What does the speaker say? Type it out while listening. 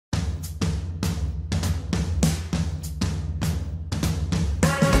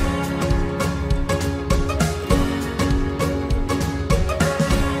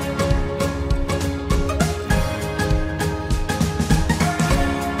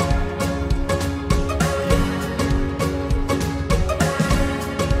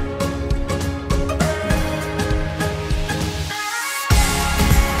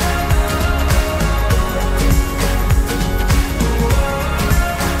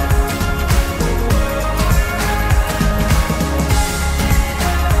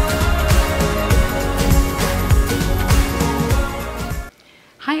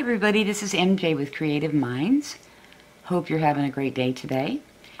everybody, this is MJ with Creative Minds. Hope you're having a great day today.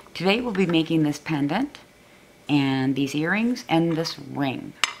 Today we'll be making this pendant and these earrings and this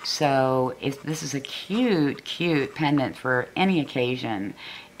ring. So this is a cute, cute pendant for any occasion,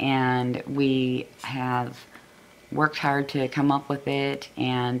 and we have worked hard to come up with it,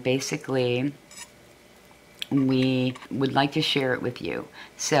 and basically we would like to share it with you.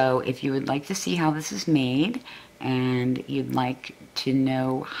 So if you would like to see how this is made and you'd like to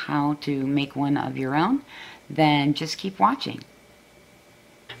know how to make one of your own, then just keep watching.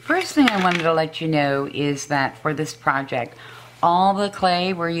 First thing I wanted to let you know is that for this project, all the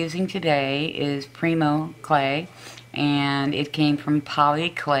clay we're using today is Primo clay, and it came from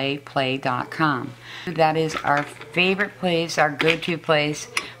polyclayplay.com. That is our favorite place, our go-to place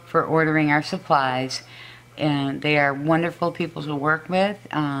for ordering our supplies, and they are wonderful people to work with,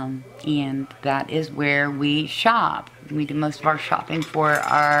 and that is where we shop. We do most of our shopping for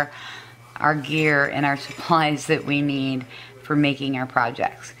our gear and our supplies that we need for making our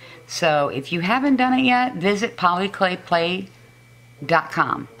projects. So if you haven't done it yet, visit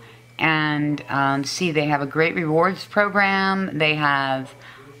polyclayplay.com and see, they have a great rewards program. They have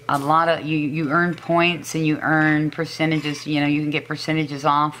a lot of, you earn points and you earn percentages. You know, you can get percentages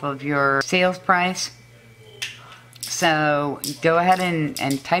off of your sales price. So go ahead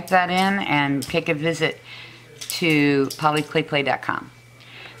and type that in and take a visit to polyclayplay.com.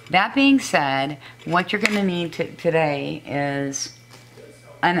 That being said, what you're going to need today is,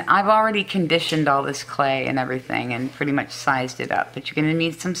 and I've already conditioned all this clay and everything and pretty much sized it up, but you're going to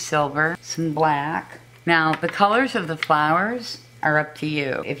need some silver, some black. Now, the colors of the flowers are up to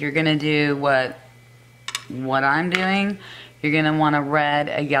you. If you're going to do what I'm doing, you're going to want a red,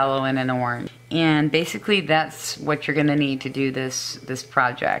 a yellow, and an orange. And basically that's what you're going to need to do this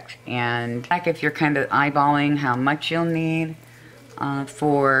project. And like if you're kind of eyeballing how much you'll need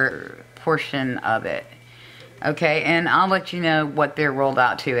for a portion of it. Okay, and I'll let you know what they're rolled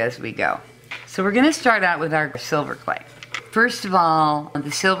out to as we go. So we're going to start out with our silver clay. First of all,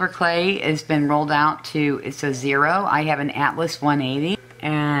 the silver clay has been rolled out to, it's a 0. I have an Atlas 180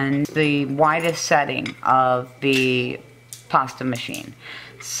 and the widest setting of the pasta machine.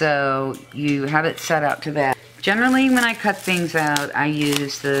 So you have it set up to that. Generally when I cut things out, I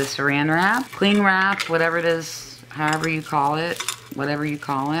use the saran wrap, cling wrap, whatever it is, however you call it, whatever you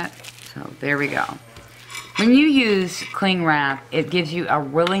call it. So there we go. When you use cling wrap, it gives you a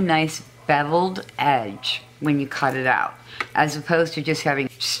really nice beveled edge when you cut it out, as opposed to just having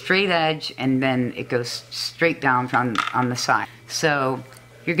straight edge and then it goes straight down on the side. So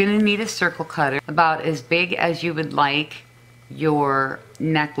you're going to need a circle cutter about as big as you would like your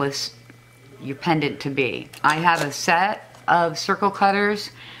necklace, your pendant to be. I have a set of circle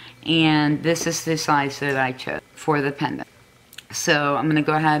cutters, and this is the size that I chose for the pendant. So I'm going to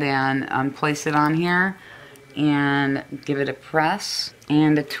go ahead and place it on here and give it a press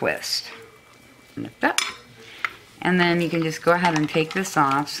and a twist. Like that. And then you can just go ahead and take this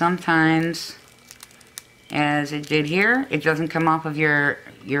off. Sometimes, as it did here, it doesn't come off of your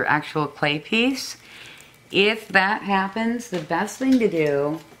actual clay piece. If that happens, the best thing to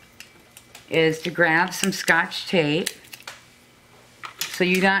do is to grab some Scotch tape so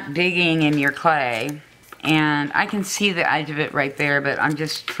you're not digging in your clay. And I can see the edge of it right there, but I'm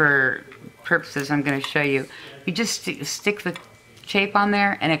just, for purposes, I'm going to show you. You just stick the tape on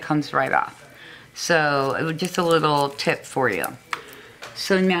there and it comes right off. So it was just a little tip for you.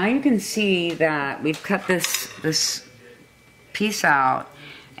 So now you can see that we've cut this piece out.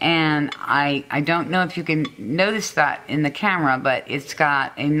 And I don't know if you can notice that in the camera, but it's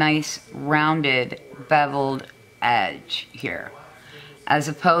got a nice rounded beveled edge here, as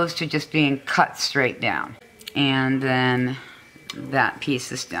opposed to just being cut straight down. And then that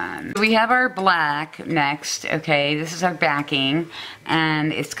piece is done. We have our black next. Okay, this is our backing,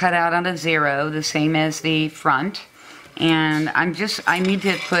 and it's cut out on a 0, the same as the front. And I need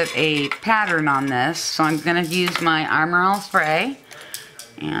to put a pattern on this, so I'm going to use my Armor All spray.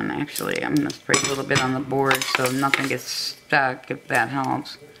 And actually, I'm going to spray a little bit on the board so nothing gets stuck, if that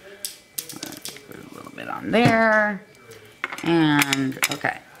helps. Put a little bit on there. And,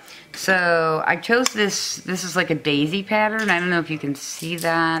 okay. So, I chose this is like a daisy pattern. I don't know if you can see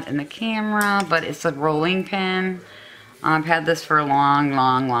that in the camera, but it's a rolling pin. I've had this for a long,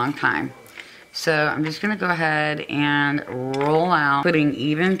 long, long time. So, I'm just going to go ahead and roll out, putting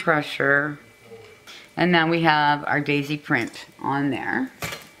even pressure. And now we have our daisy print on there.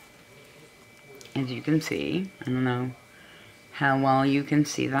 As you can see, I don't know how well you can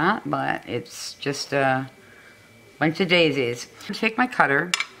see that, but it's just a bunch of daisies. I take my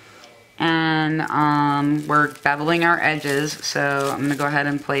cutter And we're beveling our edges, so I'm going to go ahead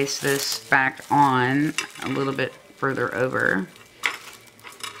and place this back on a little bit further over.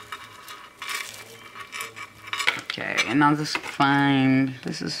 Okay, and I'll just find,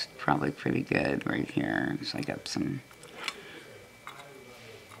 this is probably pretty good right here. So I got some.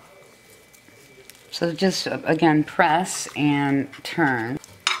 So just, again, press and turn,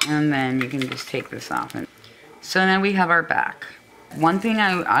 and then you can just take this off. So now we have our back. One thing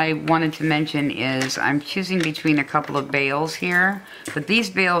I wanted to mention is I'm choosing between a couple of bales here, but these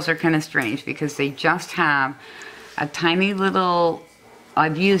bales are kind of strange because they just have a tiny little,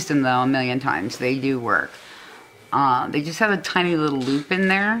 I've used them though a million times, they do work. They just have a tiny little loop in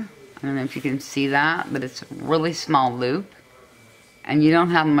there. I don't know if you can see that, but it's a really small loop, and you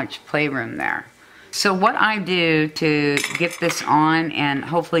don't have much playroom there. So what I do to get this on and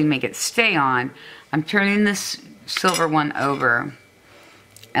hopefully make it stay on, I'm turning this silver one over,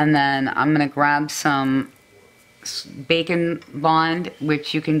 and then I'm going to grab some Bacon Bond,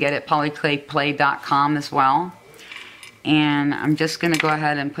 which you can get at polyclayplay.com as well. And I'm just going to go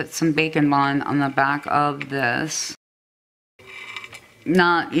ahead and put some Bacon Bond on the back of this. You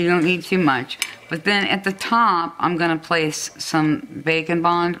don't need too much. But then at the top, I'm going to place some Bacon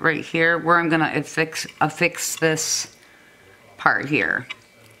Bond right here where I'm going to affix this part here.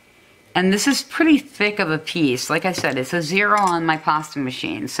 And this is pretty thick of a piece. Like I said, it's a 0 on my pasta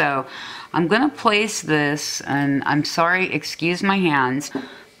machine. So I'm going to place this, and I'm sorry, excuse my hands,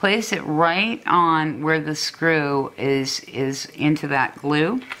 place it right on where the screw is into that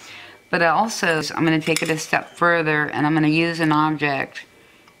glue. But also, I'm going to take it a step further, and I'm going to use an object,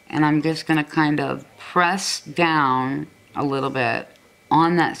 and I'm just going to kind of press down a little bit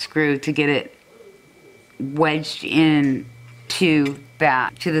on that screw to get it wedged in to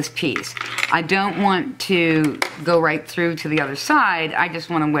this piece. I don't want to go right through to the other side, I just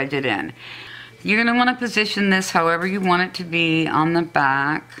want to wedge it in. You're going to want to position this however you want it to be on the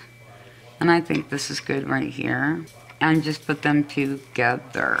back, and I think this is good right here, and just put them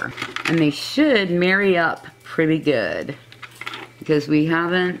together. And they should marry up pretty good because we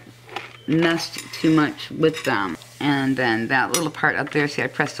haven't messed too much with them. And then that little part up there, see I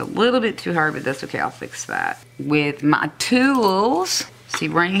pressed a little bit too hard, but that's okay, I'll fix that. With my tools, see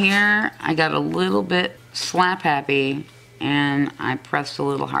right here, I got a little bit slap happy and I pressed a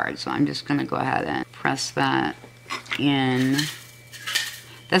little hard. So I'm just gonna go ahead and press that in.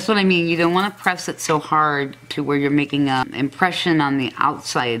 That's what I mean, you don't wanna press it so hard to where you're making an impression on the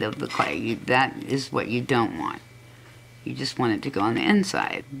outside of the clay. That is what you don't want. You just want it to go on the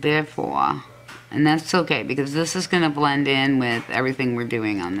inside. Therefore, and that's okay because this is going to blend in with everything we're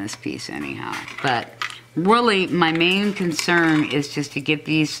doing on this piece anyhow. But really my main concern is just to get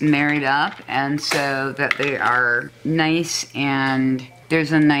these married up and so that they are nice and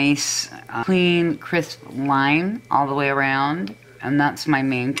there's a nice clean crisp line all the way around, and that's my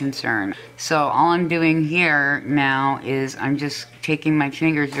main concern. So all I'm doing here now is I'm just taking my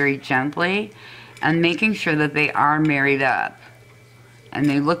fingers very gently and making sure that they are married up. And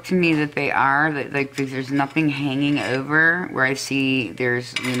they look to me that they are, that like there's nothing hanging over where I see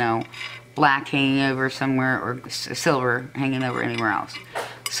there's, you know, black hanging over somewhere or silver hanging over anywhere else.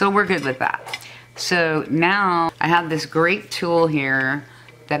 So we're good with that. So now I have this great tool here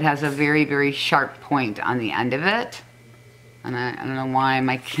that has a very, very sharp point on the end of it. And I don't know why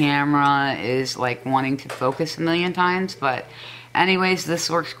my camera is like wanting to focus a million times, but anyways, this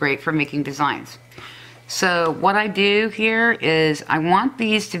works great for making designs. So what I do here is I want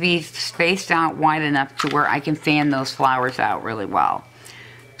these to be spaced out wide enough to where I can fan those flowers out really well.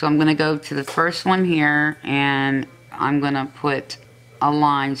 So I'm going to go to the first one here and I'm going to put a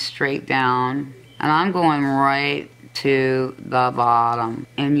line straight down and I'm going right to the bottom.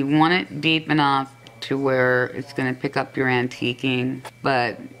 And you want it deep enough to where it's going to pick up your antiquing,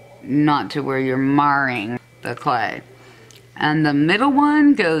 but not to where you're marring the clay. And the middle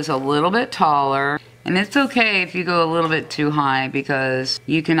one goes a little bit taller. And it's okay if you go a little bit too high because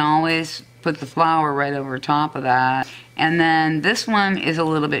you can always put the flower right over top of that. And then this one is a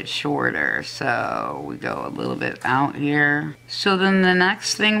little bit shorter, so we go a little bit out here. So then the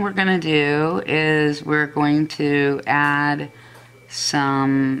next thing we're gonna do is we're going to add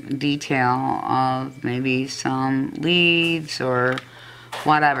some detail of maybe some leaves or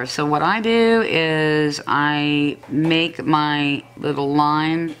whatever. So what I do is I make my little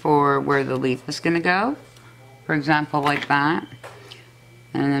line for where the leaf is going to go, for example like that,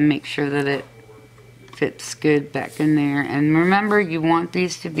 and then make sure that it fits good back in there. And remember, you want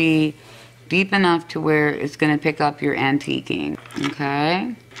these to be deep enough to where it's going to pick up your antiquing,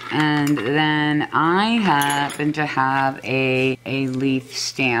 okay? And then I happen to have a leaf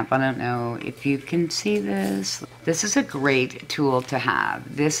stamp. I don't know if you can see this. This is a great tool to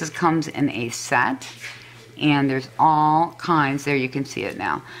have. This comes in a set, and there's all kinds, there you can see it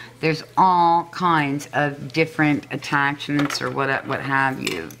now. There's all kinds of different attachments or what have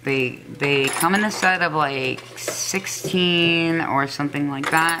you. They come in a set of like 16 or something like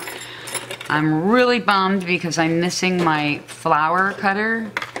that. I'm really bummed because I'm missing my flower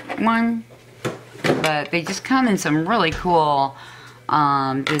cutter one, but they just come in some really cool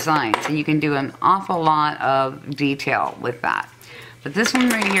designs, and you can do an awful lot of detail with that. But this one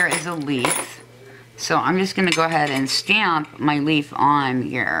right here is a leaf, so I'm just going to go ahead and stamp my leaf on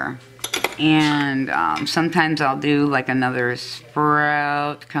here. And sometimes I'll do like another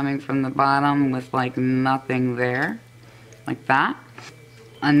sprout coming from the bottom with like nothing there, like that.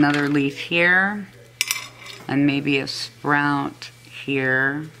 Another leaf here, and maybe a sprout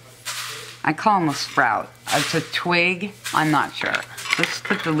here. I call them a sprout. It's a twig. I'm not sure. Let's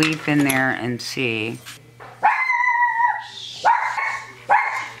put the leaf in there and see.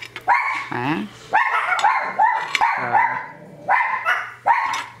 Okay.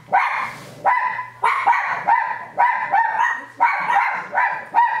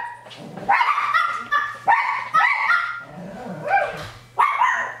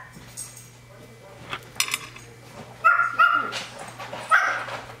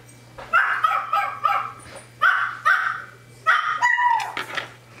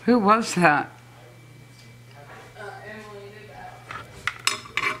 Who was that?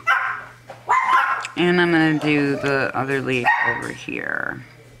 And I'm going to do the other leaf over here.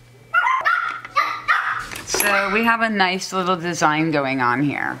 So we have a nice little design going on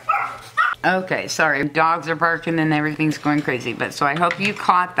here. Okay, sorry, dogs are barking and everything's going crazy, but so I hope you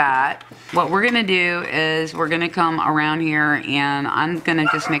caught that. What we're going to do is we're going to come around here, and I'm going to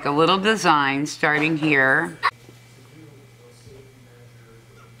just make a little design starting here.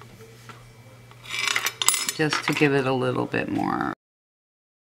 Just to give it a little bit more.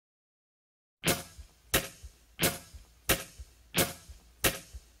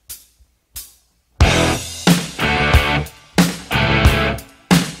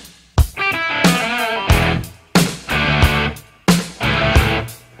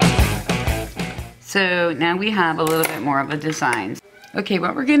 So now we have a little bit more of a design. Okay,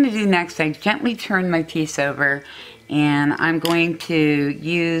 what we're going to do next, I gently turn my piece over, and I'm going to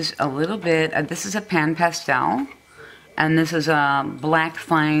use a little bit of, this is a pan pastel, and this is a black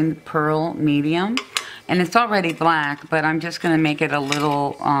fine pearl medium, and it's already black, but I'm just going to make it a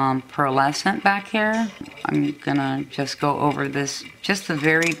little pearlescent back here. I'm going to just go over this, just the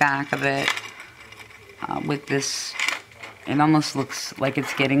very back of it with this. It almost looks like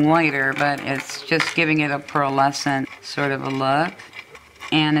it's getting lighter, but it's just giving it a pearlescent sort of a look.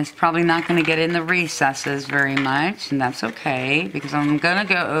 And it's probably not going to get in the recesses very much, and that's okay, because I'm going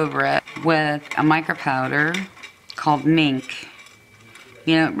to go over it with a micro powder called Mink.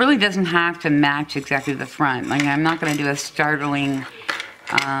 You know, it really doesn't have to match exactly the front. Like, I'm not going to do a startling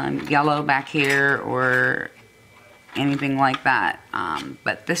yellow back here or anything like that.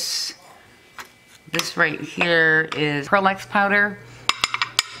 But this right here is Pearlex powder,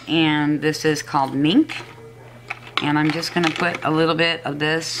 and this is called Mink. And I'm just going to put a little bit of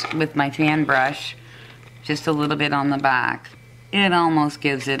this with my fan brush, just a little bit on the back. It almost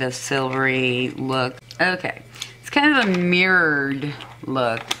gives it a silvery look. Okay, it's kind of a mirrored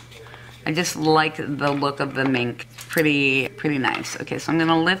look. I just like the look of the Mink. Pretty nice. Okay, so I'm going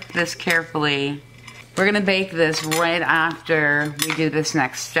to lift this carefully. We're going to bake this right after we do this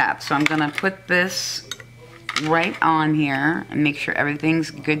next step. So I'm going to put this right on here and make sure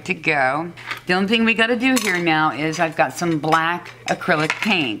everything's good to go. The only thing we got to do here now is I've got some black acrylic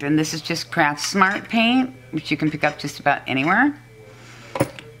paint, and this is just Craft Smart paint, which you can pick up just about anywhere.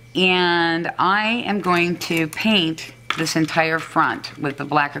 And I am going to paint this entire front with the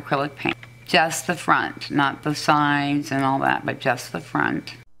black acrylic paint. Just the front, not the sides and all that, but just the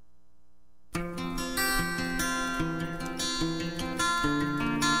front.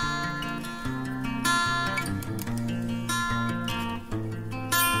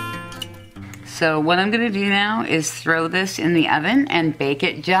 So what I'm going to do now is throw this in the oven and bake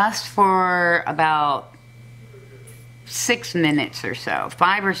it just for about 6 minutes or so,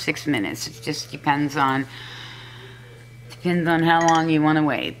 5 or 6 minutes. It just depends on how long you want to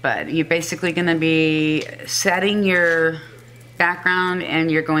wait. But you're basically going to be setting your background, and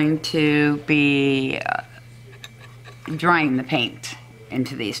you're going to be drying the paint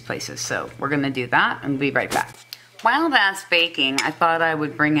into these places. So we're going to do that, and we'll be right back. While that's baking, I thought I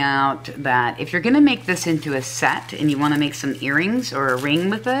would bring out that if you're gonna make this into a set and you wanna make some earrings or a ring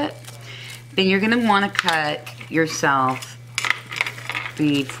with it, then you're gonna wanna cut yourself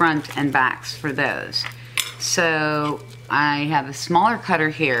the front and backs for those. So I have a smaller cutter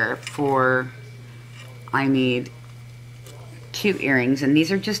here for, I need 2 earrings, and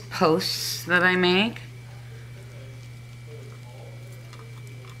these are just posts that I make.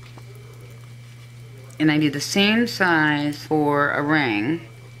 And I do the same size for a ring.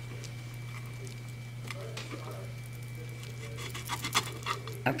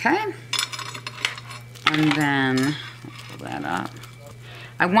 Okay. And then, pull that up.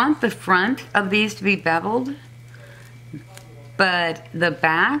 I want the front of these to be beveled, but the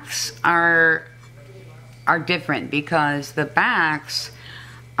backs are different because the backs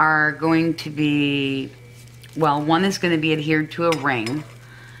are going to be, well, one is going to be adhered to a ring,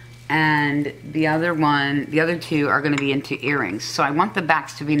 and the other 2 are going to be into earrings. So I want the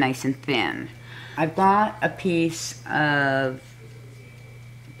backs to be nice and thin. I've got a piece of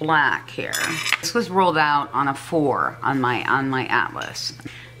black here. This was rolled out on a 4 on my atlas.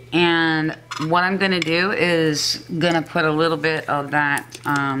 And what I'm going to do is going to put a little bit of that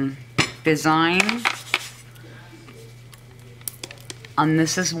design on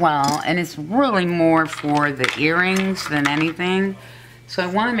this as well. And it's really more for the earrings than anything. So I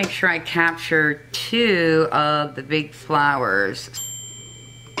want to make sure I capture 2 of the big flowers.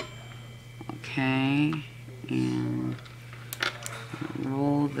 Okay, and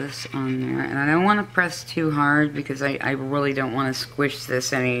roll this on there. And I don't want to press too hard because I really don't want to squish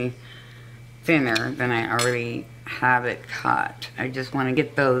this any thinner than I already have it cut. I just want to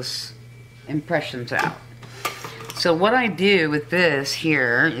get those impressions out. So what I do with this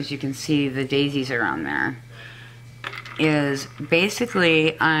here, as you can see the daisies are on there, is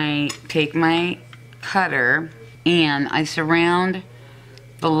basically I take my cutter and I surround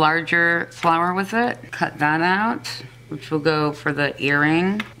the larger flower with it, cut that out, which will go for the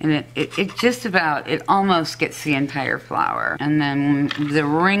earring, and it just about, it almost gets the entire flower. And then the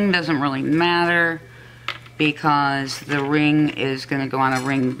ring doesn't really matter because the ring is going to go on a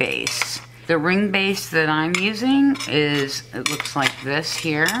ring base. The ring base that I'm using is, it looks like this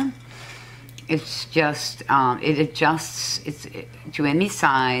here. It's just, it adjusts to any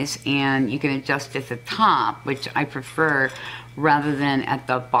size, and you can adjust at the top, which I prefer, rather than at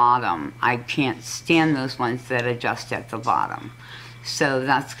the bottom. I can't stand those ones that adjust at the bottom. So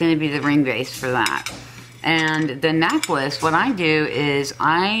that's going to be the ring base for that. And the necklace, what I do is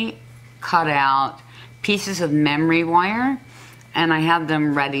I cut out pieces of memory wire, and I have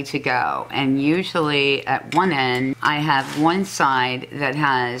them ready to go. And usually at one end, I have one side that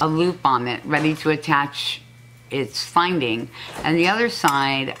has a loop on it ready to attach its finding, and the other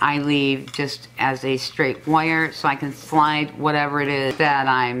side I leave just as a straight wire so I can slide whatever it is that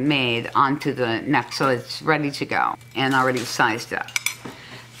I made onto the neck, so it's ready to go and already sized up.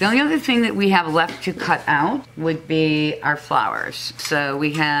 The only other thing that we have left to cut out would be our flowers. So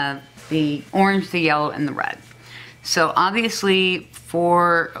we have the orange, the yellow, and the red. So obviously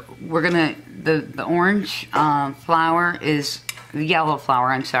the orange flower is, the yellow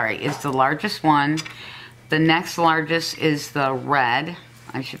flower, I'm sorry, is the largest one. The next largest is the red.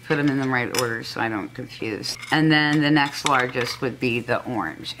 I should put them in the right order so I don't confuse. And then the next largest would be the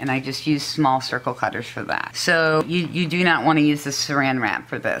orange. And I just use small circle cutters for that. So you do not want to use the saran wrap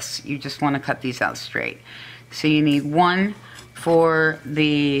for this. You just want to cut these out straight. So you need one for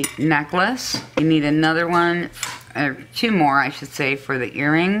the necklace. You need another one, or 2 more I should say, for the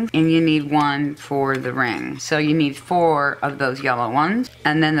earrings, and you need 1 for the ring. So you need 4 of those yellow ones,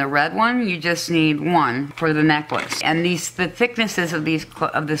 and then the red one you just need 1 for the necklace. And the thicknesses of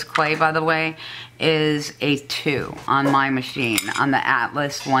this clay, by the way, is a 2 on my machine, on the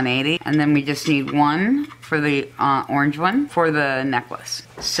Atlas 180, and then we just need 1 for the orange one for the necklace.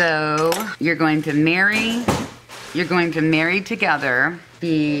 So you're going to marry together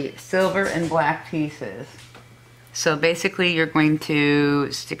the silver and black pieces. So basically you're going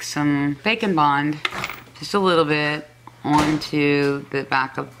to stick some Bacon Bond, just a little bit, onto the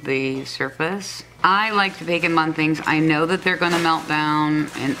back of the surface. I like to Bacon Bond things. I know that they're going to melt down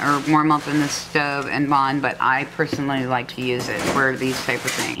or warm up in the stove and bond, but I personally like to use it for these type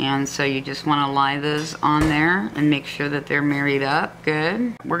of things. And so you just want to lie those on there and make sure that they're married up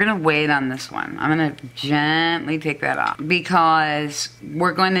good. We're going to wait on this one. I'm going to gently take that off because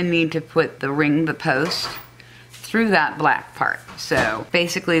we're going to need to put the ring, the post, through that black part. So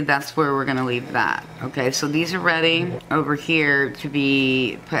basically that's where we're gonna leave that. Okay, so these are ready over here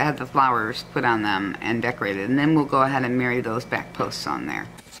to have the flowers put on them and decorated, and then we'll go ahead and marry those back posts on there.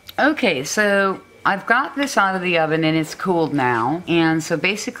 Okay, so I've got this out of the oven and it's cooled now. And so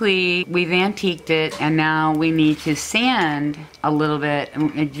basically we've antiqued it and now we need to sand a little bit,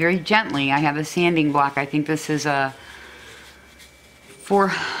 very gently. I have a sanding block. I think this is a I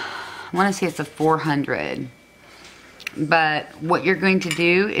want to say it's a 400. But what you're going to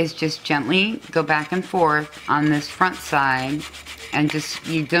do is just gently go back and forth on this front side and just,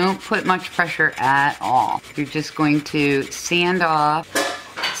 you don't put much pressure at all. You're just going to sand off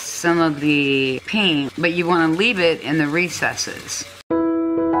some of the paint, but you want to leave it in the recesses.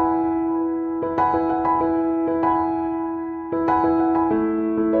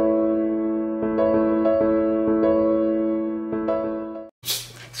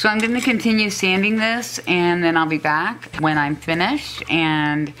 So I'm going to continue sanding this and then I'll be back when I'm finished.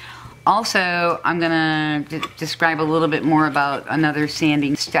 And also I'm going to describe a little bit more about another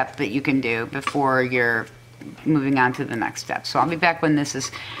sanding step that you can do before you're moving on to the next step. So I'll be back when this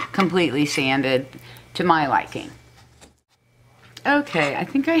is completely sanded to my liking. Okay, I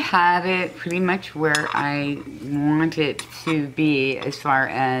think I have it pretty much where I want it to be as far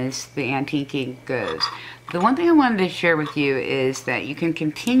as the antiquing goes. The one thing I wanted to share with you is that you can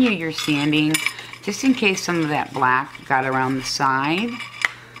continue your sanding just in case some of that black got around the side.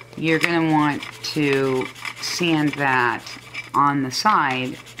 You're going to want to sand that on the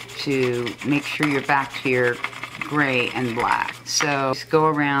side to make sure you're back to your gray and black. So just go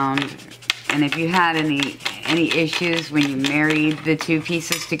around, and if you had any issues when you married the two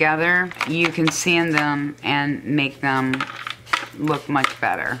pieces together, you can sand them and make them look much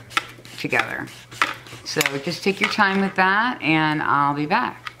better together. So just take your time with that and I'll be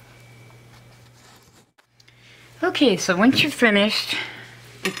back. Okay, so once you're finished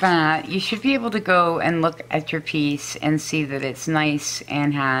with that, you should be able to go and look at your piece and see that it's nice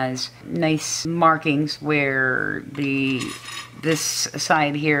and has nice markings where this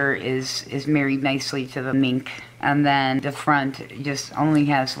side here is married nicely to the mink, and then the front just only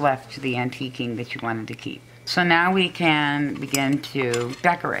has left the antiquing that you wanted to keep. So now we can begin to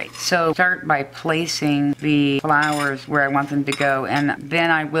decorate. So start by placing the flowers where I want them to go, and then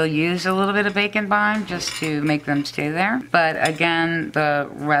I will use a little bit of bacon bond just to make them stay there. But again, the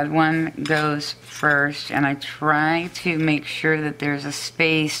red one goes first, and I try to make sure that there's a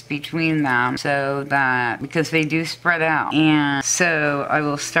space between them so that, because they do spread out. And so I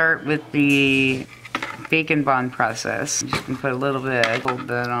will start with the bacon bond process. I'm just gonna put a little bit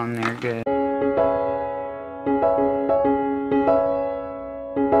on there, good.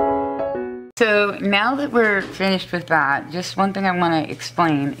 So now that we're finished with that, just one thing I want to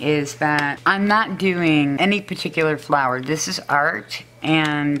explain is that I'm not doing any particular flower. This is art,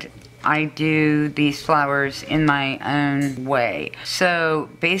 and I do these flowers in my own way. So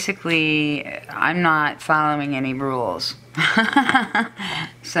basically, I'm not following any rules.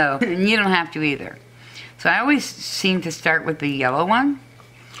 So you don't have to either. So I always seem to start with the yellow one,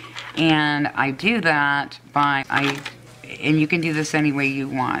 and I do that by, and you can do this any way you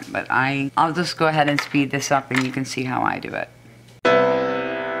want, but I'll just go ahead and speed this up and you can see how I do it.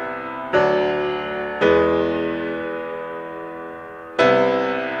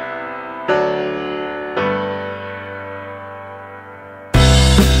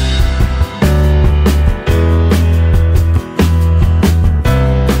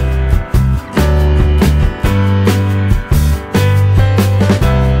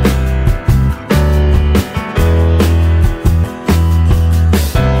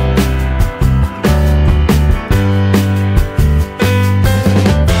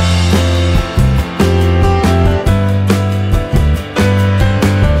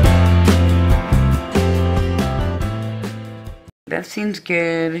 That seems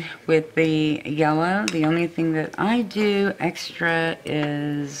good with the yellow. The only thing that I do extra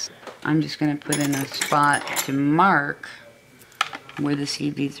is I'm just going to put in a spot to mark where the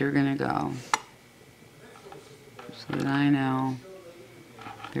seed beads are going to go, so that I know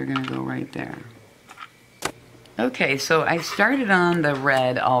they're going to go right there. Okay, so I started on the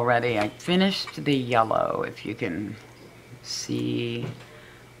red already. I finished the yellow, if you can see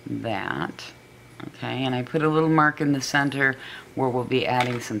that. Okay, and I put a little mark in the center where we'll be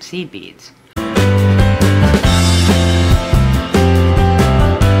adding some seed beads.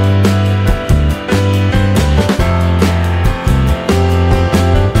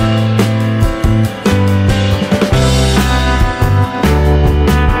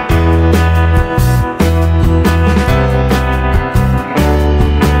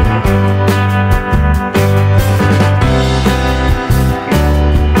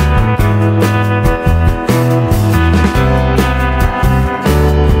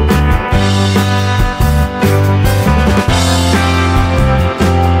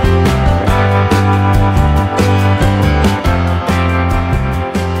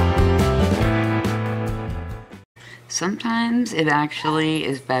 actually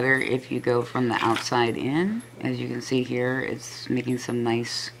is better if you go from the outside in. As you can see here, it's making some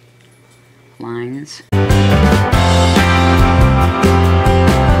nice lines.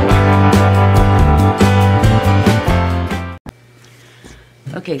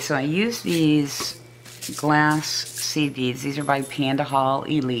 Okay, so I use these glass seed beads. These are by Panda Hall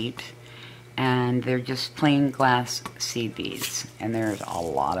Elite, and they're just plain glass seed beads, and there's a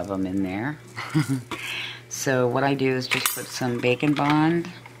lot of them in there. So what I do is just put some Bacon Bond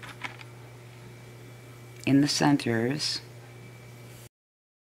in the centers,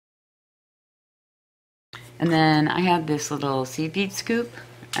 and then I have this little seed bead scoop,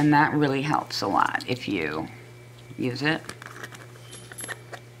 and that really helps a lot if you use it.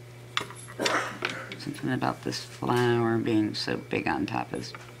 Something about this flower being so big on top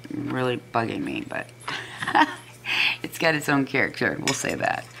is really bugging me, but it's got its own character, we'll say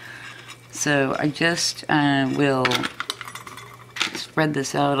that. So I just will spread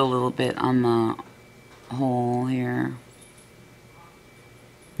this out a little bit on the hole here.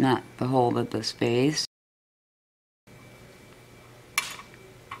 Not the hole, but the space.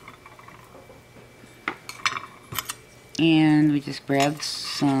 And we just grab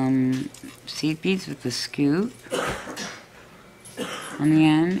some seed beads with the scoop on the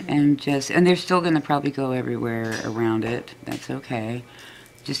end, and they're still going to probably go everywhere around it. That's okay.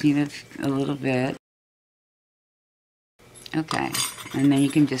 Just need a little bit. Okay, and then you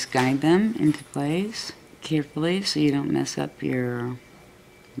can just guide them into place carefully so you don't mess up your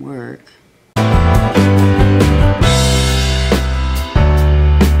work.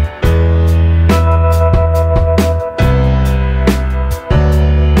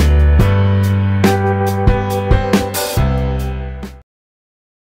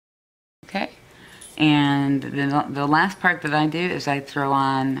 Okay, and the last part that I do is I throw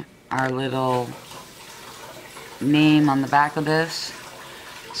on our little name on the back of this,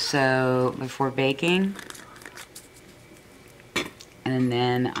 so before baking, and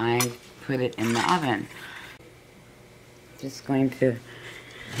then I put it in the oven. Just going to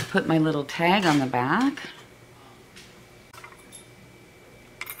put my little tag on the back.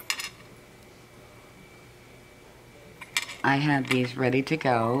 I have these ready to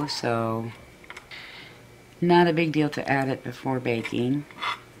go, so not a big deal to add it before baking.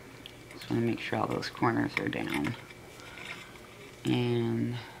 Just want to make sure all those corners are down.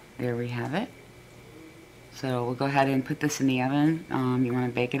 And there we have it. So we'll go ahead and put this in the oven. You want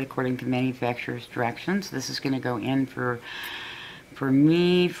to bake it according to manufacturer's directions. This is going to go in for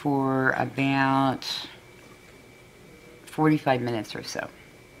me for about 45 minutes or so.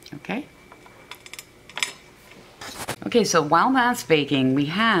 Okay? Okay, so while that's baking, we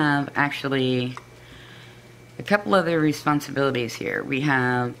have actually a couple other responsibilities here. We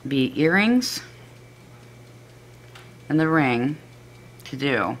have the earrings and the ring to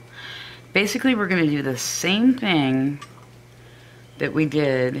do. Basically, we're going to do the same thing that we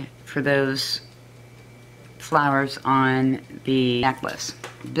did for those flowers on the necklace.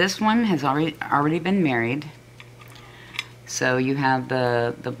 This one has already been married. So you have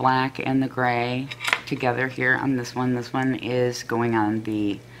the black and the gray together here on this one. This one is going on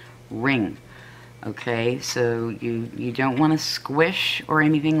the ring. Okay, so you don't want to squish or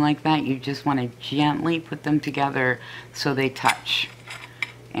anything like that. You just want to gently put them together so they touch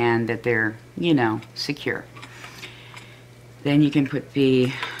and that they're, you know, secure. Then you can put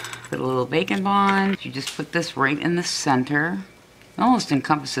a little Bacon Bond. You just put this right in the center. It almost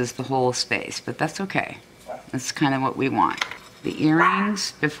encompasses the whole space, but that's okay. That's kind of what we want. The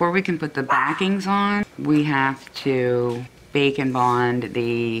earrings, before we can put the backings on, we have to Bacon Bond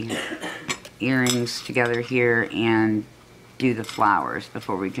the earrings together here and do the flowers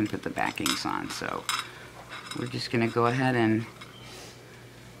before we can put the backings on. So we're just going to go ahead and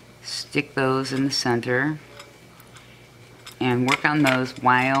stick those in the center and work on those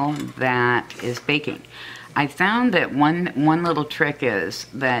while that is baking. I found that one little trick is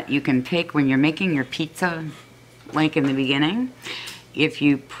that you can take, when you're making your pizza, like in the beginning, if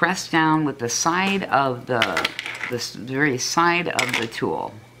you press down with the side of the very side of the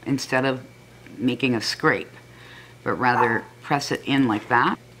tool, instead of making a scrape, but rather press it in like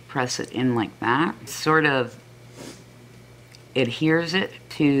that, sort of adheres it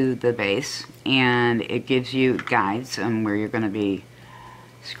to the base, and it gives you guides on where you're going to be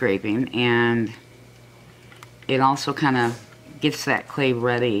scraping, and it also kind of gets that clay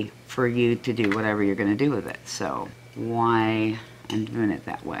ready for you to do whatever you're going to do with it. So why I'm doing it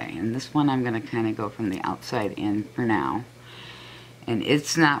that way. And this one I'm going to kind of go from the outside in for now. And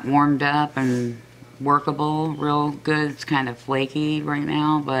it's not warmed up and workable real good. It's kind of flaky right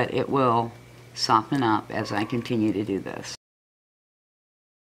now, but it will soften up as I continue to do this.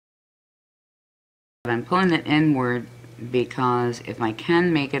 I'm pulling it inward because if I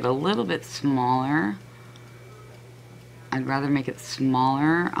can make it a little bit smaller, I'd rather make it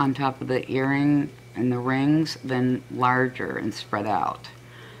smaller on top of the earring and the rings than larger and spread out.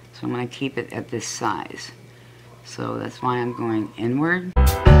 So I'm going to keep it at this size. So that's why I'm going inward.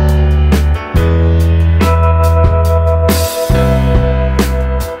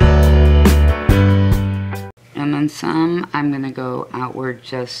 And then some, I'm going to go outward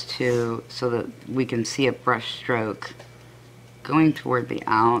just to, so that we can see a brush stroke going toward the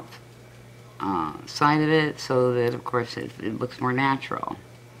out side of it, so that of course it looks more natural.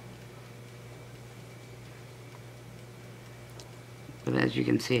 But as you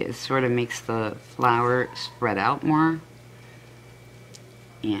can see, it sort of makes the flower spread out more,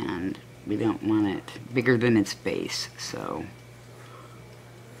 and we don't want it bigger than its base, so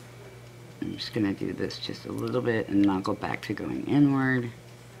I'm just going to do this just a little bit, and then I'll go back to going inward.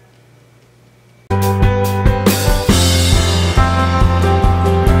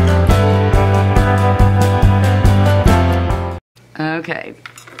 Okay,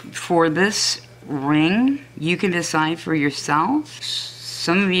 for this ring, you can decide for yourself.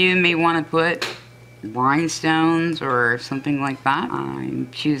 Some of you may want to put rhinestones or something like that.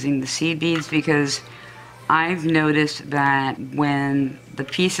 I'm choosing the seed beads because I've noticed that when the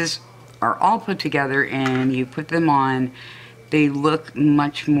pieces are all put together and you put them on, they look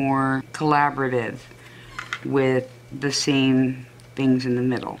much more collaborative with the same things in the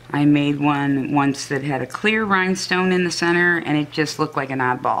middle. I made one once that had a clear rhinestone in the center, and it just looked like an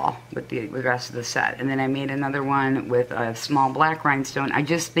oddball with the rest of the set. And then I made another one with a small black rhinestone. I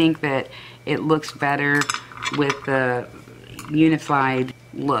just think that it looks better with the unified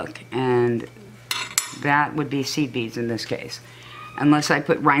look, and that would be seed beads in this case. Unless I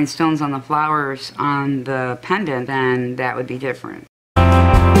put rhinestones on the flowers on the pendant, then that would be different.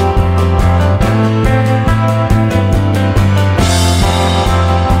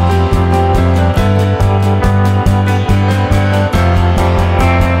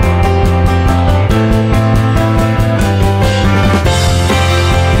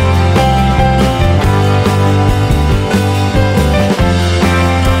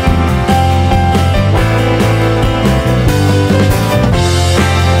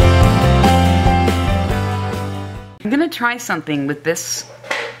 Try something with this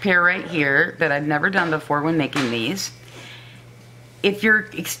pair right here that I've never done before when making these. If you're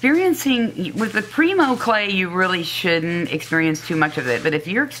experiencing, with the Primo clay, you really shouldn't experience too much of it, but if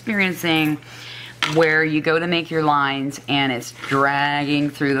you're experiencing where you go to make your lines and it's dragging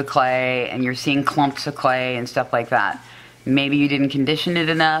through the clay and you're seeing clumps of clay and stuff like that, maybe you didn't condition it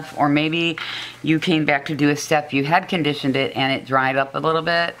enough, or maybe you came back to do a step, you had conditioned it and it dried up a little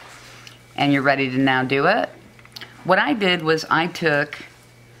bit and you're ready to now do it. What I did was I took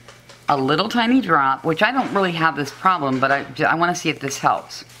a little tiny drop, which I don't really have this problem, but I want to see if this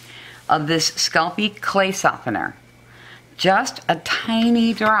helps, of this Sculpey clay softener. Just a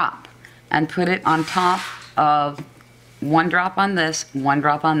tiny drop, and put it on top of one drop on this, one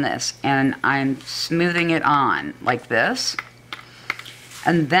drop on this, and I'm smoothing it on like this.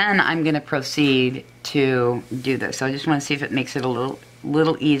 And then I'm going to proceed to do this. So I just want to see if it makes it a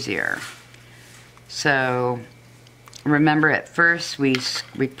little easier. So remember, at first we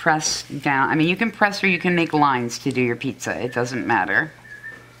press down. I mean, you can press or you can make lines to do your pizza. It doesn't matter.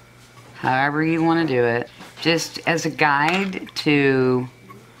 However you want to do it. Just as a guide to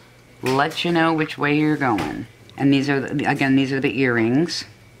let you know which way you're going. And these are, again, these are the earrings.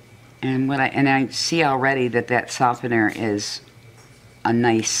 And I see already that that softener is a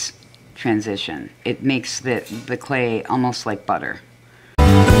nice transition. It makes the clay almost like butter.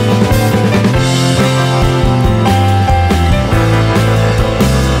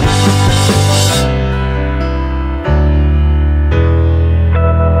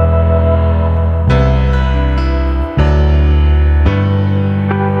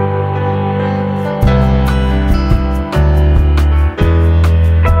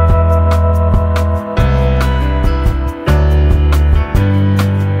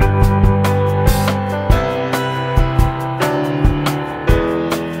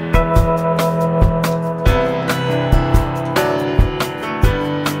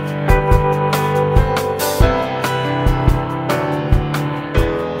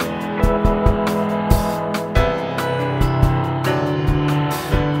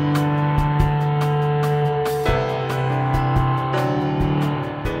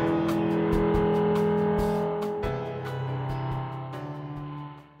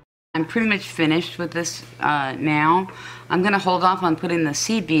 I'm pretty much finished with this now. I'm going to hold off on putting the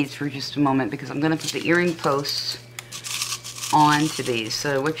seed beads for just a moment because I'm going to put the earring posts onto these.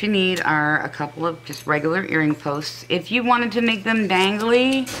 So what you need are a couple of just regular earring posts. If you wanted to make them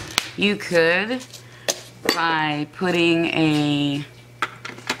dangly, you could by putting a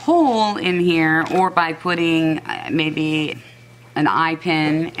hole in here, or by putting maybe an eye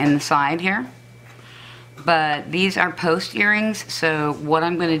pin in the side here. But these are post earrings, so what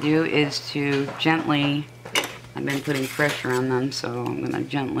I'm going to do is to gently, I've been putting pressure on them, so I'm going to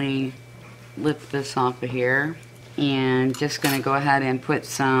gently lift this off of here, and just going to go ahead and put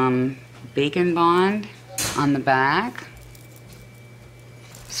some bacon bond on the back.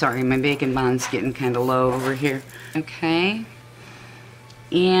 Sorry, my bacon bond's getting kind of low over here. Okay,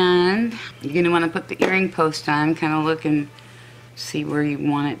 and you're going to want to put the earring post on, kind of look and see where you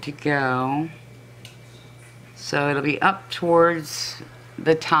want it to go. So it'll be up towards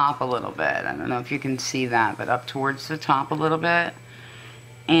the top a little bit. I don't know if you can see that, but up towards the top a little bit.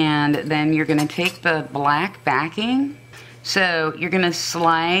 And then you're going to take the black backing. So you're going to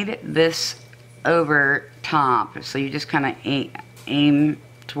slide this over top. So you just kind of aim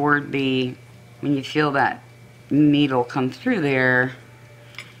toward the, when you feel that needle come through there,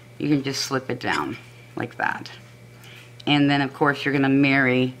 you can just slip it down like that. And then of course you're going to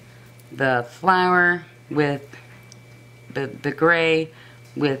marry the flower with the gray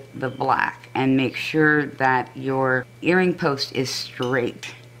with the black, and make sure that your earring post is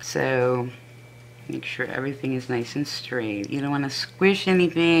straight. So make sure everything is nice and straight. You don't want to squish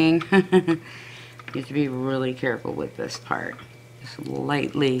anything. You have to be really careful with this part. Just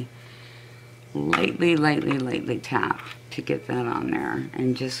lightly tap to get that on there,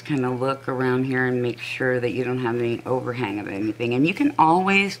 and just kind of look around here and make sure that you don't have any overhang of anything. And you can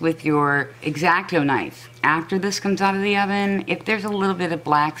always, with your X-Acto knife, after this comes out of the oven, if there's a little bit of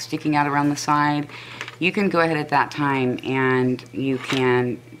black sticking out around the side, you can go ahead at that time and you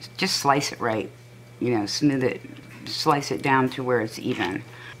can just slice it right, you know, smooth it, slice it down to where it's even.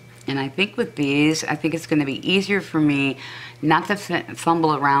 And I think with these, I think it's going to be easier for me not to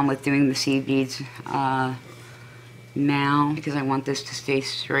fumble around with doing the seed beads now, because I want this to stay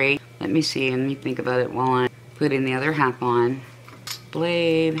straight. Let me see, let me think about it while I'm putting the other half on.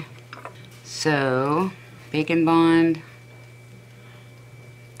 Blade. So, bacon bond.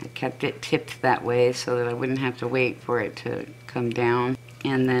 I kept it tipped that way so that I wouldn't have to wait for it to come down.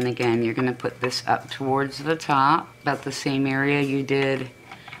 And then again, you're going to put this up towards the top, about the same area you did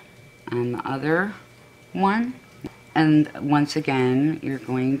on the other one. And once again, you're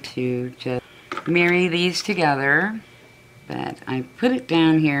going to just marry these together. But I put it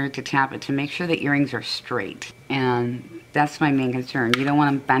down here to tap it to make sure the earrings are straight. And that's my main concern. You don't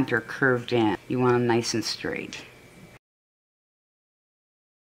want them bent or curved in. You want them nice and straight.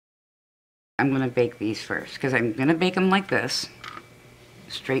 I'm going to bake these first, because I'm going to bake them like this,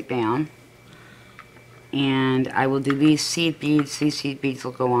 straight down. And I will do these seed beads. These seed beads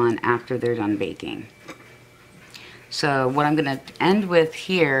will go on after they're done baking. So what I'm going to end with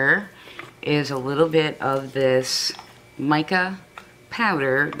here is a little bit of this mica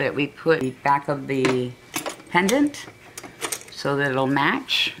powder that we put in the back of the pendant so that it'll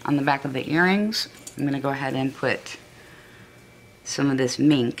match on the back of the earrings. I'm going to go ahead and put some of this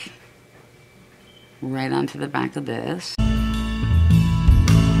mink right onto the back of this.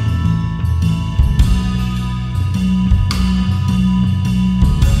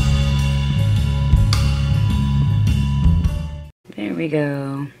 There we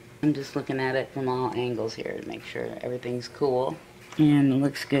go. I'm just looking at it from all angles here to make sure everything's cool. And it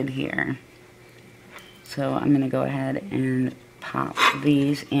looks good here. So I'm going to go ahead and pop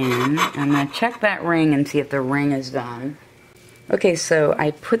these in. I'm going to check that ring and see if the ring is done. Okay, so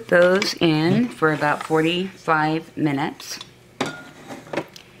I put those in for about 45 minutes.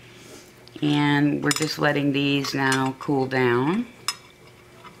 And we're just letting these now cool down.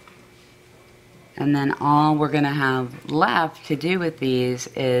 And then all we're going to have left to do with these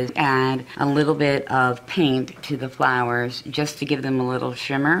is add a little bit of paint to the flowers just to give them a little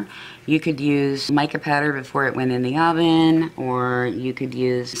shimmer. You could use mica powder before it went in the oven, or you could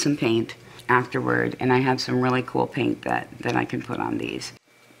use some paint afterward. And I have some really cool paint that I can put on these.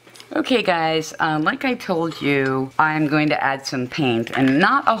 Okay guys, like I told you, I'm going to add some paint, and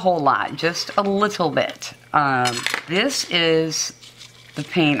not a whole lot, just a little bit. This is the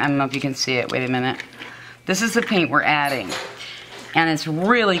paint. I don't know if you can see it. Wait a minute. This is the paint we're adding. And it's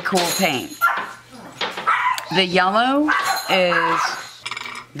really cool paint. The yellow is,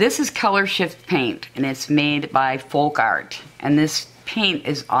 this is color shift paint, and it's made by Folk Art. And this paint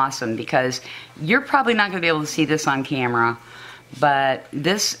is awesome because you're probably not going to be able to see this on camera, but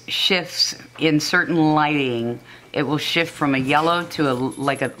this shifts in certain lighting. It will shift from a yellow to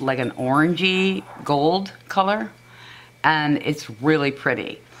like an orangey gold color. and it's really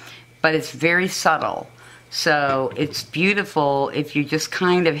pretty, but it's very subtle. So it's beautiful if you just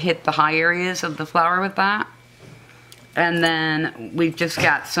kind of hit the high areas of the flower with that. And then we've just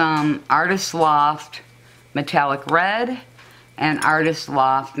got some Artist Loft Metallic Red and Artist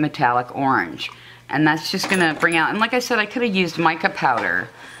Loft Metallic Orange. And that's just going to bring out, and like I said, I could have used mica powder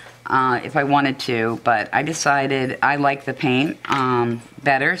if I wanted to, but I decided I like the paint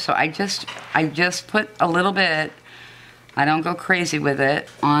better, so I just put a little bit, I don't go crazy with it,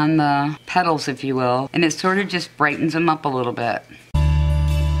 on the petals, if you will, and it sort of just brightens them up a little bit.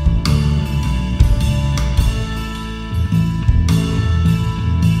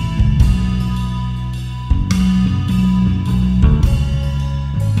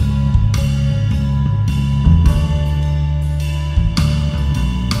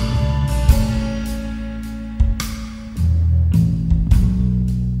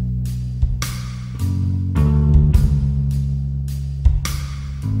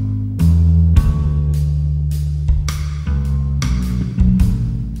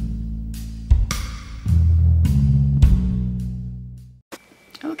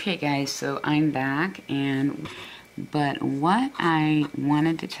 Okay guys, so I'm back, but what I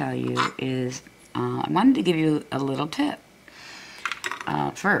wanted to tell you is I wanted to give you a little tip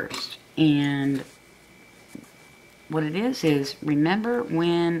first, and what it is remember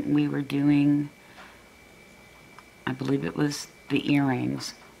when we were doing, I believe it was the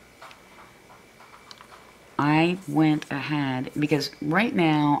earrings, I went ahead, because right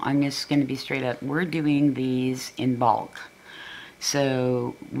now I'm just going to be straight up, we're doing these in bulk.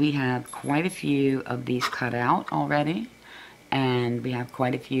 So we have quite a few of these cut out already, and we have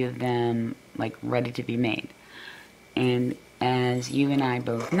quite a few of them like ready to be made. And as you and I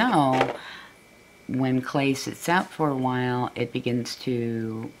both know, when clay sits out for a while, it begins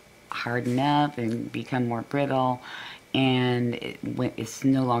to harden up and become more brittle, and it's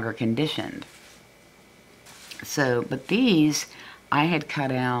no longer conditioned. So, but these I had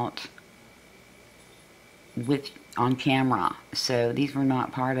cut out on camera, so these were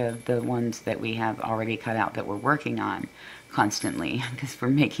not part of the ones that we have already cut out that we're working on constantly, because we're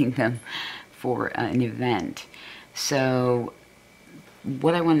making them for an event. So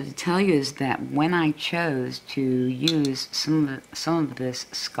what I wanted to tell you is that when I chose to use some of this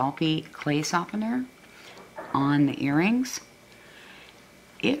Sculpey clay softener on the earrings,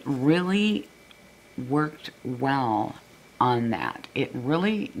 it really worked well on that. It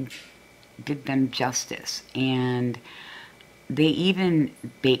really did them justice, and they even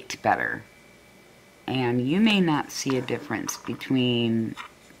baked better. And you may not see a difference between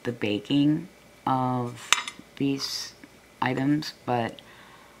the baking of these items, but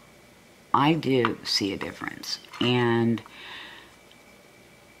I do see a difference, and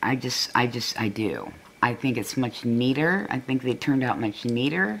I do. I think it's much neater. I think they turned out much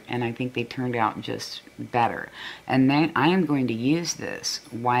neater, and I think they turned out just better. And then I am going to use this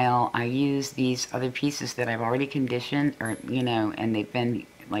while I use these other pieces that I've already conditioned, or, you know, and they've been,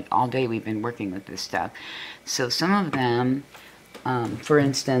 like, all day we've been working with this stuff. So some of them, for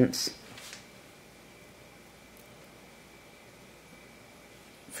instance,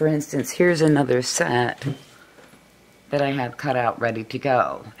 here's another set that I have cut out ready to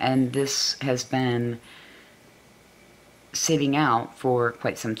go, and this has been sitting out for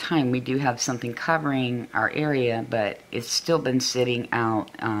quite some time. We do have something covering our area, but it's still been sitting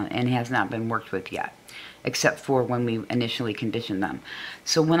out and has not been worked with yet, except for when we initially conditioned them.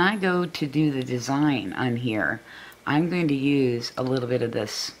 So when I go to do the design on here, I'm going to use a little bit of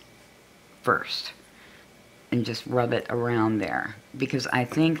this first and just rub it around there, because I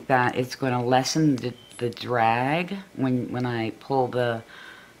think that it's going to lessen the drag when I pull the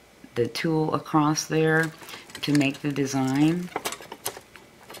tool across there to make the design.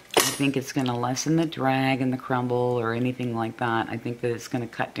 I think it's going to lessen the drag and the crumble or anything like that. I think that it's going to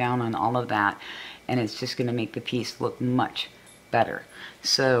cut down on all of that, and it's just going to make the piece look much better.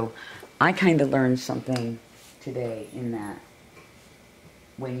 So I kind of learned something today in that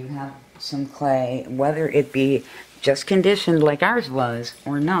when you have some clay, whether it be just conditioned like ours was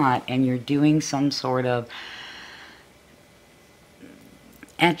or not, and you're doing some sort of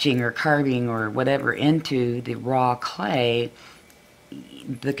etching or carving or whatever into the raw clay,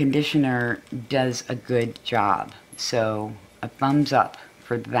 the conditioner does a good job. So a thumbs up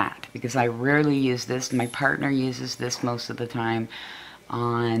for that, because I rarely use this. My partner uses this most of the time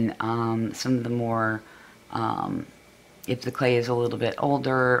on some of the more if the clay is a little bit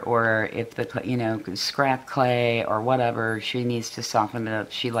older, or if the clay, you know, scrap clay or whatever, she needs to soften it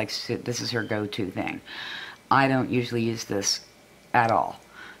up. She likes to, this is her go-to thing. I don't usually use this at all.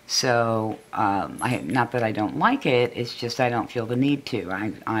 So, not that I don't like it, it's just I don't feel the need to.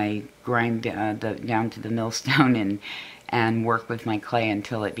 I grind down to the millstone and work with my clay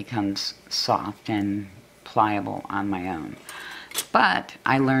until it becomes soft and pliable on my own. But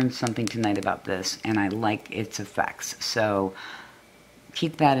I learned something tonight about this, and I like its effects. So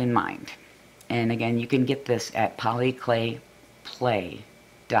keep that in mind. And again, you can get this at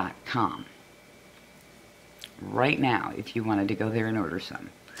polyclayplay.com right now if you wanted to go there and order some.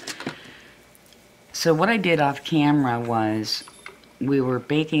 So what I did off camera was we were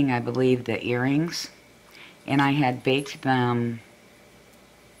baking, I believe, the earrings, and I had baked them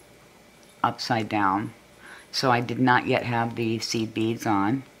upside down. So I did not yet have the seed beads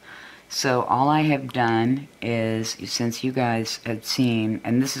on. So all I have done is, since you guys had seen,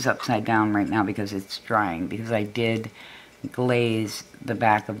 and this is upside down right now because it's drying, because I did glaze the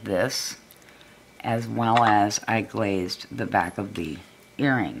back of this, as well as I glazed the back of the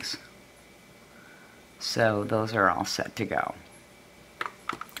earrings. So those are all set to go.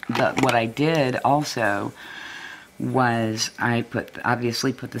 But what I did also was I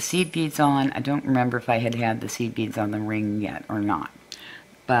obviously put the seed beads on. I don't remember if I had the seed beads on the ring yet or not.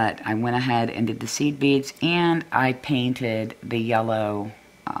 But I went ahead and did the seed beads, and I painted the yellow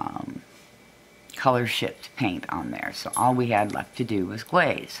color shift paint on there. So all we had left to do was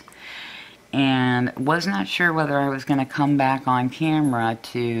glaze. And was not sure whether I was going to come back on camera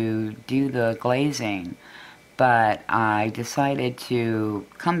to do the glazing, but I decided to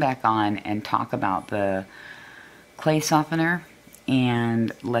come back on and talk about the clay softener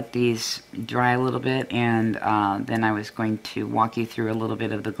and let these dry a little bit, and then I was going to walk you through a little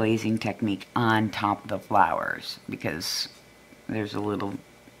bit of the glazing technique on top of the flowers, because there's a little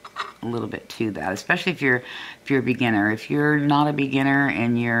bit to that, especially if you're a beginner. If you're not a beginner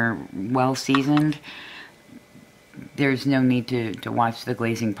and you're well seasoned, there's no need to watch the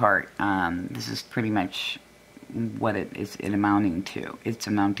glazing part. This is pretty much what it's amounting to.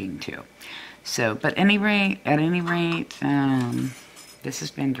 So, but at any rate, this has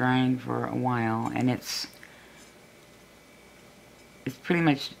been drying for a while, and it's pretty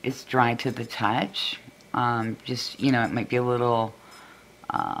much, it's dry to the touch. Just, you know, it might be a little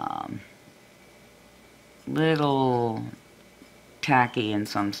tacky in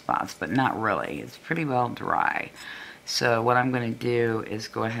some spots, but not really. It's pretty well dry. So what I'm going to do is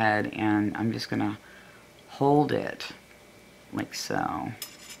go ahead and I'm just going to hold it like so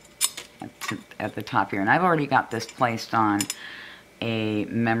at the top here. And I've already got this placed on a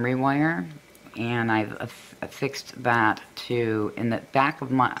memory wire, and I've affixed that to, in the back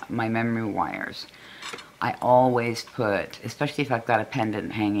of my memory wires, I always put, especially if I've got a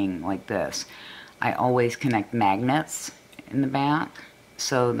pendant hanging like this, I always connect magnets in the back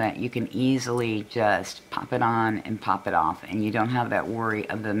so that you can easily just pop it on and pop it off, and you don't have that worry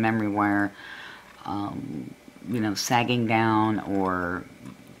of the memory wire, you know, sagging down or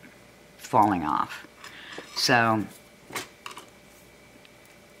falling off. So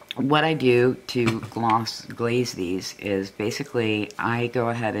what I do to glaze these is basically I go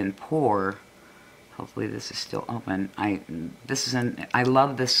ahead and pour. Hopefully this is still open. I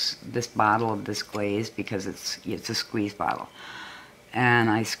love this bottle of this glaze because it's a squeeze bottle, and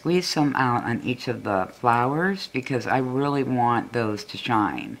I squeeze some out on each of the flowers because I really want those to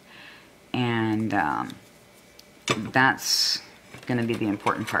shine, and that's going to be the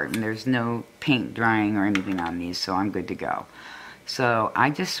important part. And there's no paint drying or anything on these, so I'm good to go. So I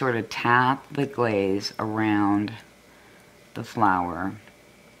just sort of tap the glaze around the flower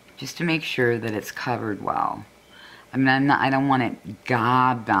just to make sure that it's covered well. I mean, I don't want it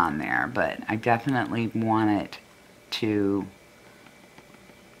gobbed on there, but I definitely want it to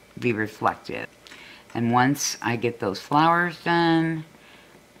be reflective. And once I get those flowers done,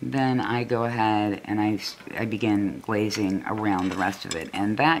 then I go ahead and I begin glazing around the rest of it.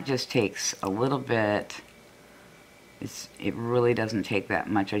 And that just takes a little bit. It really doesn't take that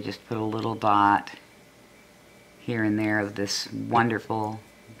much. I just put a little dot here and there of this wonderful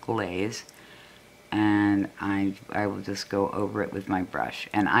glaze, and I will just go over it with my brush,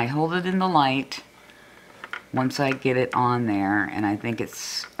 and I hold it in the light once I get it on there, and I think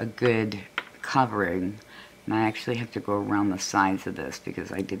it's a good covering. And I actually have to go around the sides of this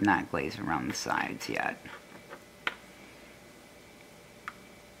because I did not glaze around the sides yet.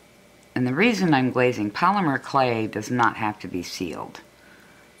 And the reason I'm glazing, polymer clay does not have to be sealed.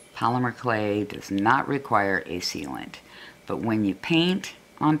 Polymer clay does not require a sealant, but when you paint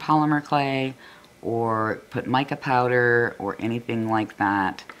on polymer clay or put mica powder or anything like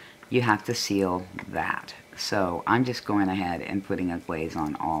that, you have to seal that. So I'm just going ahead and putting a glaze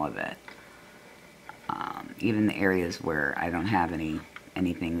on all of it, even the areas where I don't have any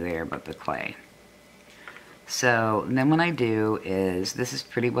anything there but the clay. So then what I do is, this is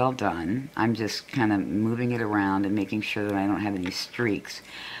pretty well done. I'm just kind of moving it around and making sure that I don't have any streaks,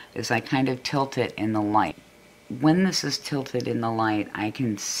 is I kind of tilt it in the light. When this is tilted in the light, I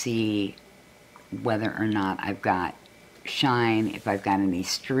can see whether or not I've got shine, if I've got any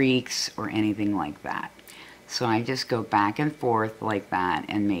streaks or anything like that. So I just go back and forth like that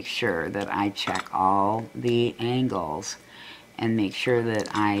and make sure that I check all the angles and make sure that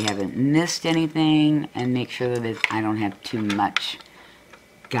I haven't missed anything, and make sure that I don't have too much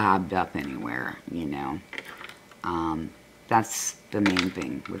gobbed up anywhere, you know. That's the main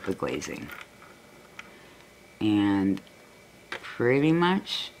thing with the glazing. And pretty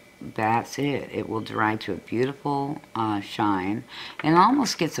much that's it. It will dry to a beautiful shine, and it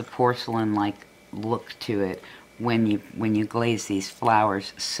almost gets a porcelain-like look to it when you glaze these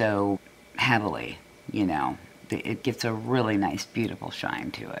flowers so heavily, you know. It gets a really nice, beautiful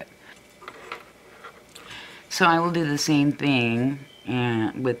shine to it. So I will do the same thing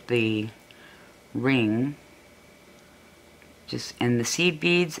with the ring. And the seed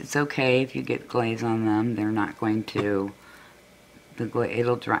beads, it's okay if you get glaze on them. They're not going to,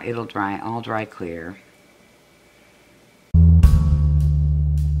 it'll dry, all dry clear.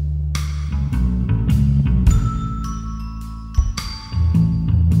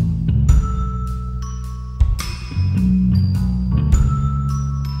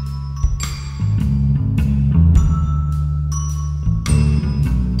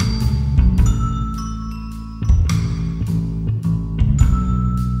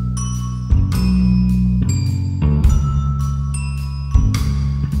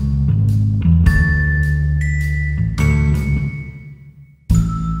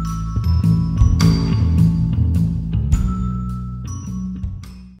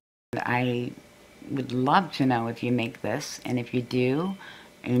 I would love to know if you make this, and if you do,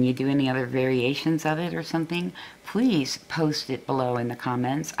 and you do any other variations of it or something, please post it below in the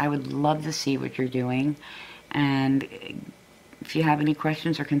comments. I would love to see what you're doing. And if you have any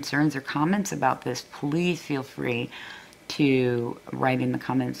questions or concerns or comments about this, please feel free to write in the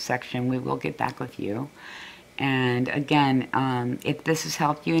comments section. We will get back with you. And again, if this has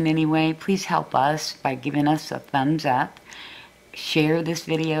helped you in any way, please help us by giving us a thumbs up. Share this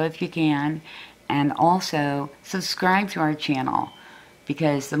video if you can, and also subscribe to our channel,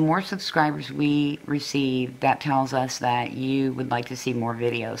 because the more subscribers we receive, that tells us that you would like to see more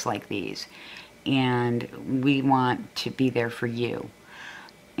videos like these, and we want to be there for you.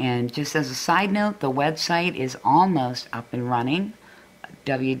 And just as a side note, the website is almost up and running,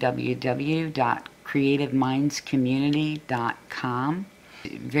 www.creativemindscommunity.com.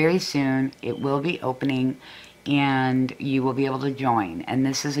 Very soon it will be opening, and you will be able to join. And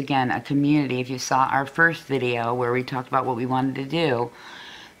this is, again, a community. If you saw our first video where we talked about what we wanted to do,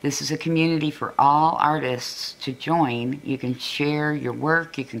 this is a community for all artists to join. You can share your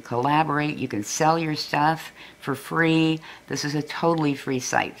work, you can collaborate, you can sell your stuff for free. This is a totally free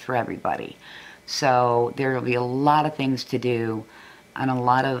site for everybody. So there will be a lot of things to do and a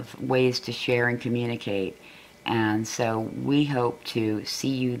lot of ways to share and communicate. And so we hope to see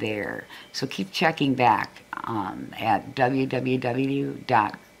you there. So keep checking back at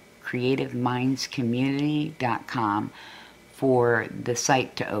www.creativemindscommunity.com for the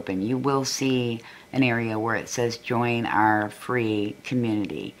site to open. You will see an area where it says join our free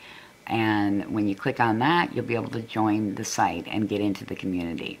community. And when you click on that, you'll be able to join the site and get into the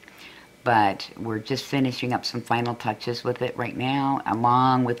community. But we're just finishing up some final touches with it right now,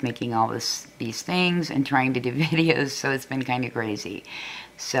 along with making all these things and trying to do videos, so it's been kind of crazy.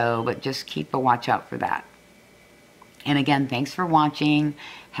 So, but just keep a watch out for that. And again, thanks for watching.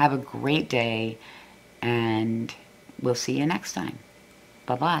 Have a great day, and we'll see you next time.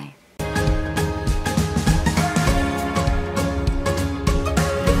 Bye-bye.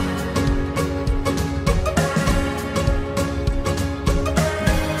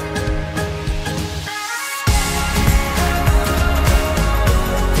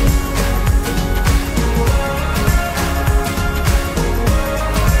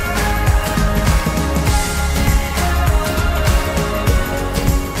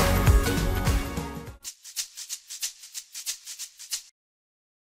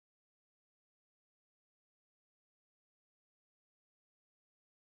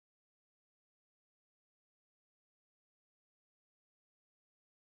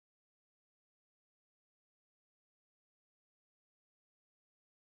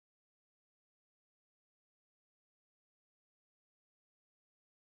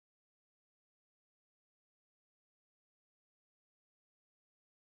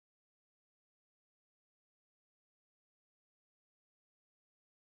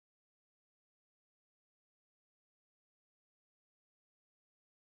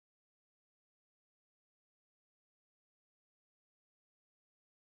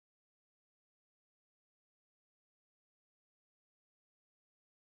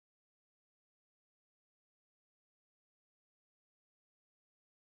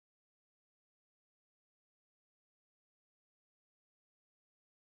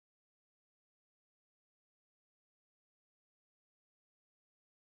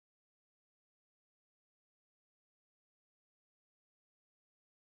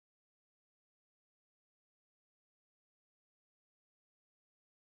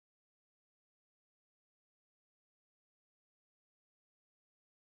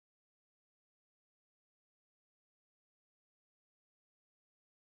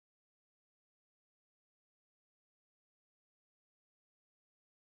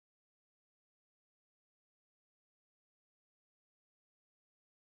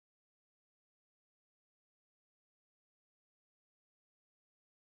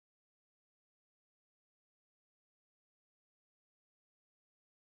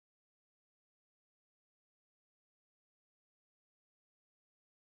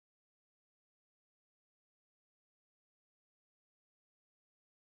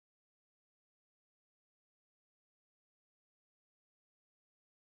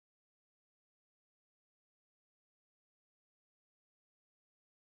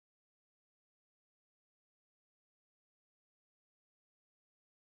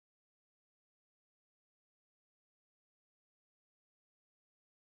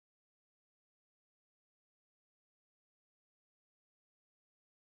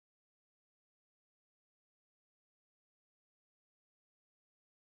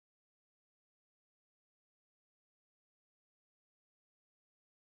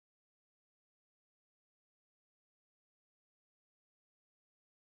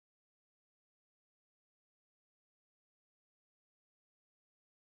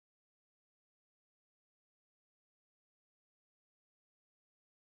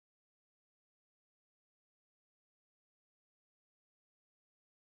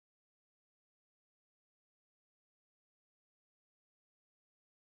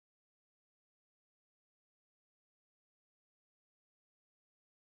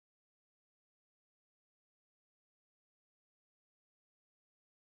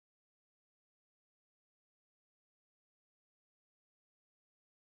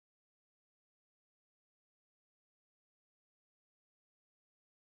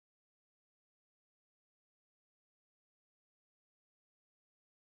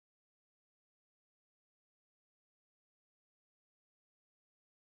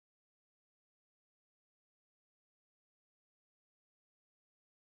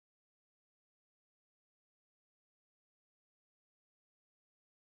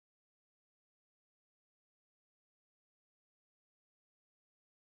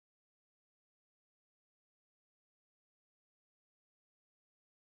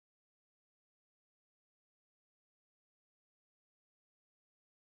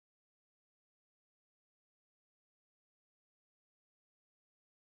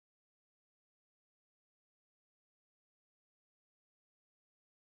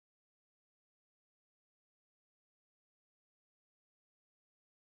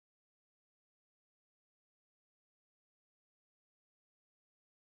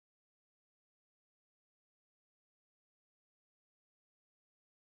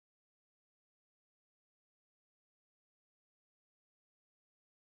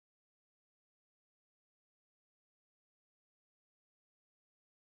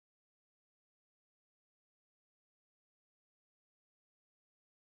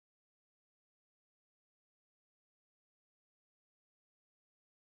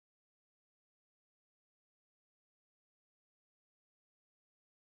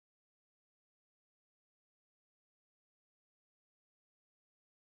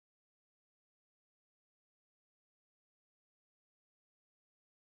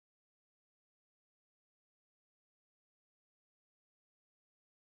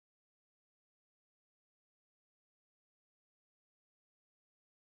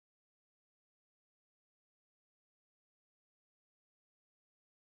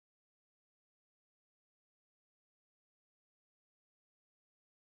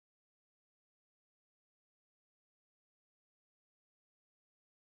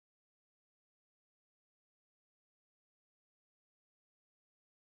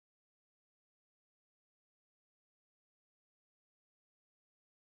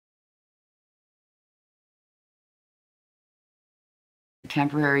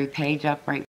 temporary page up right